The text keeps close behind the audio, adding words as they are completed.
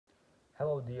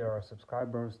Hello dear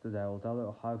subscribers, today I will tell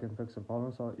you how you can fix a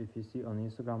problem. So if you see on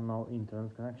Instagram no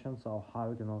internet connection, so how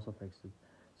you can also fix it.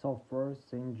 So first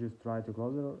thing, just try to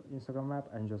close your Instagram app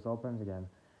and just open it again.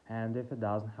 And if it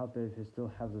doesn't help, if you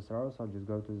still have this error, so just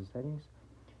go to the settings.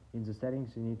 In the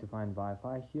settings you need to find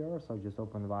Wi-Fi here, so just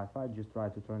open the Wi-Fi, just try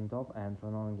to turn it off and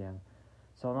turn on again.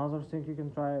 So another thing you can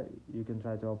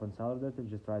try to open cellular data,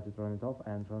 just try to turn it off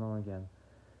and turn on again.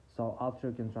 So after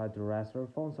you can try to restart your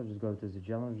phone, so just go to the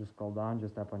general, just scroll down,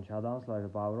 just tap on shutdown, select the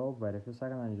power off, wait a few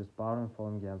seconds and just power on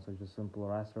phone again, so just simple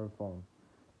restart your phone.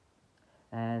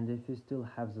 And if you still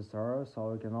have this error,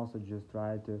 so you can also just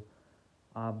try to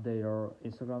update your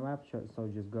Instagram app,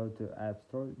 so just go to App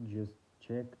Store, just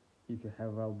check if you have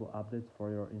available updates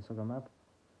for your Instagram app.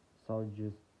 So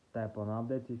just tap on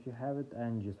update if you have it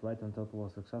and just wait until it will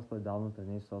successfully download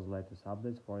and install the latest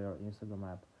updates for your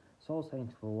Instagram app. So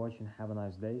thanks for watching, have a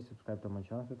nice day, subscribe to my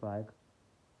channel if you like,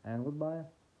 and goodbye.